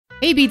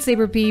Hey Beat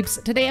Saber peeps,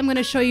 today I'm going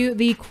to show you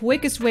the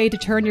quickest way to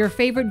turn your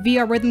favorite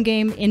VR rhythm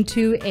game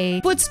into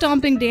a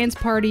foot-stomping dance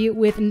party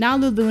with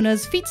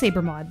Naluluna's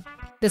FeetSaber mod.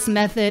 This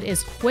method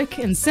is quick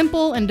and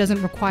simple and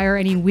doesn't require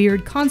any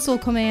weird console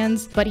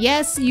commands, but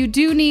yes, you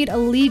do need a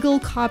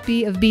legal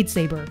copy of Beat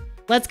Saber.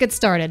 Let's get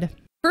started.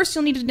 First,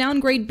 you'll need to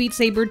downgrade Beat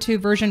Saber to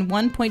version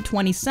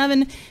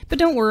 1.27, but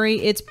don't worry,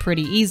 it's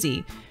pretty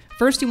easy.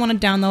 First, you want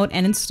to download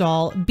and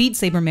install Beat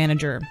Saber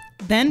Manager.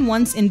 Then,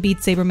 once in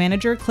Beat Saber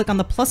Manager, click on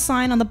the plus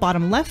sign on the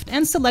bottom left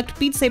and select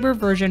Beat Saber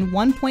version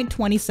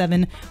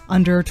 1.27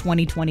 under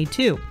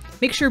 2022.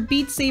 Make sure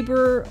Beat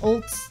Saber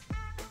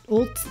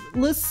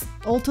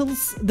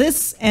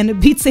this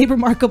and Beat Saber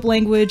markup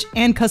language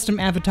and custom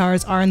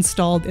avatars are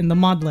installed in the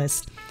mod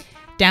list.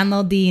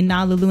 Download the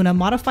Naluluna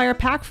modifier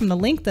pack from the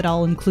link that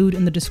I'll include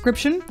in the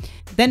description.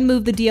 Then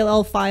move the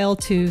DLL file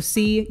to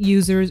C,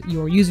 users,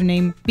 your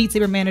username, Beat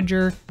Saber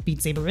Manager,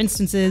 Beat Saber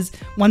instances,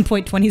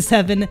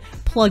 1.27,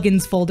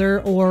 plugins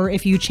folder, or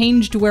if you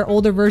change to where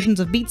older versions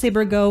of Beat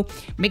Saber go,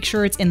 make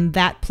sure it's in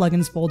that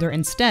plugins folder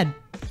instead.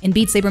 In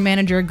Beat Saber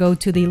Manager, go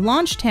to the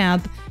Launch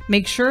tab,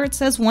 make sure it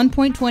says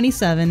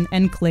 1.27,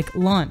 and click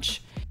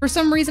Launch. For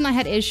some reason, I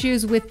had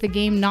issues with the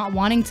game not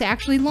wanting to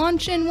actually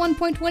launch in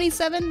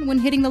 1.27 when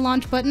hitting the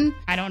launch button.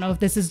 I don't know if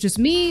this is just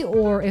me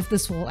or if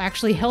this will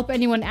actually help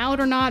anyone out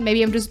or not.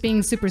 Maybe I'm just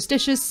being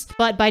superstitious.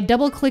 But by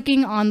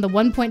double-clicking on the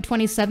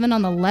 1.27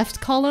 on the left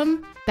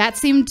column, that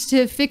seemed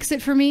to fix it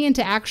for me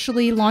into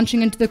actually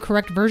launching into the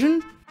correct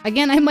version.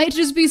 Again, I might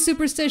just be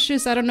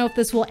superstitious. I don't know if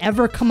this will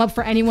ever come up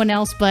for anyone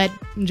else, but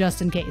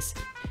just in case.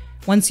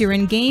 Once you're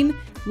in game,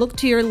 look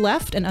to your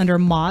left and under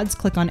Mods,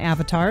 click on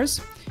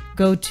Avatars.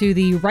 Go to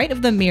the right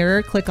of the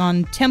mirror, click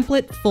on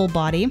Template Full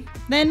Body,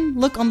 then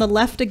look on the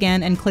left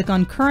again and click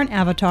on Current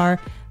Avatar,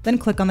 then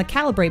click on the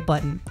Calibrate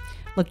button.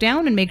 Look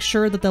down and make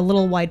sure that the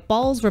little white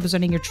balls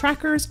representing your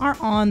trackers are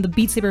on the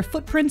Beat Saber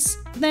footprints,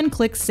 then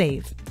click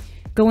Save.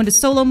 Go into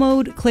solo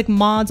mode, click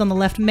Mods on the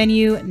left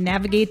menu,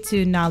 navigate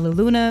to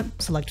Naluluna,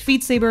 select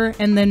FeetSaber,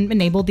 and then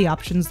enable the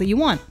options that you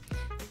want.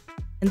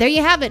 And there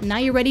you have it, now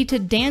you're ready to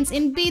dance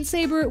in Beat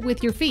Saber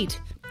with your feet.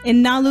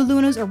 In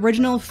Naluluna's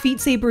original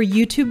FeetSaber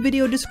YouTube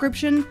video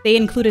description, they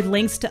included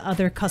links to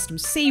other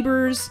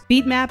CustomSabers,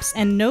 beat maps,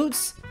 and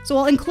notes, so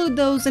I'll include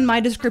those in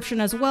my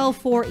description as well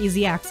for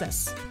easy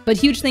access. But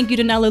huge thank you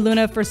to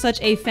Naluluna for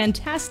such a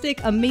fantastic,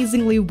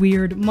 amazingly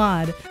weird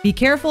mod. Be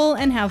careful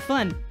and have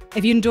fun.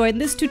 If you enjoyed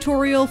this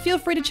tutorial, feel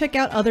free to check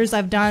out others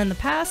I've done in the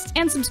past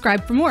and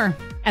subscribe for more.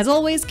 As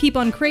always, keep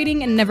on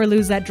creating and never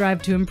lose that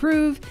drive to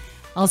improve.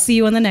 I'll see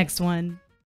you on the next one.